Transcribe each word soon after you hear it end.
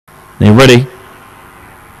They're ready.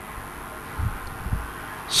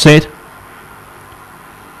 Set.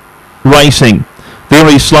 Racing.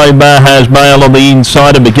 Very slow Mahar's Mail on the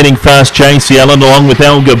inside and beginning fast JC Allen along with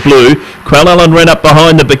Alga Blue. Quell Allen ran up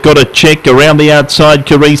behind it but got a check around the outside.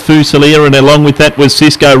 Carice Fusilier, and along with that was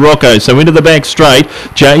Cisco Rocco. So into the back straight.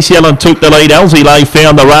 JC Allen took the lead. Elsie Lay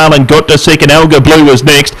found the rail and got to second. Alga Blue was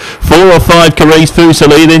next. 4 or 5 Carice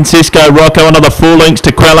Fusilier, then Cisco Rocco. Another 4 lengths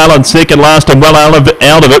to Quell Allen second last, and well out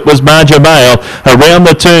of it was Marja Mail. Around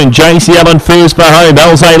the turn, JC Allen first for home.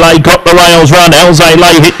 Elsie Lay got the rails run. Elsie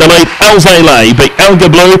Lay hit the lead. Elsie Lay beat Alga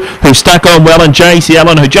Blue, who stuck on well, and JC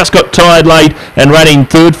Allen, who just got tired late and ran in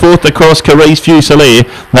third. Fourth across Carice Fusilier.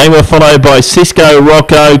 They were followed by Cisco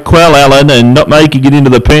Rocco, Quell Allen, and not making it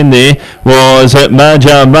into the pen there was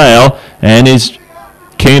Marja Mail, and is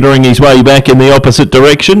cantering his way back in the opposite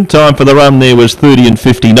direction. Time for the run there was 30 and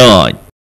 59.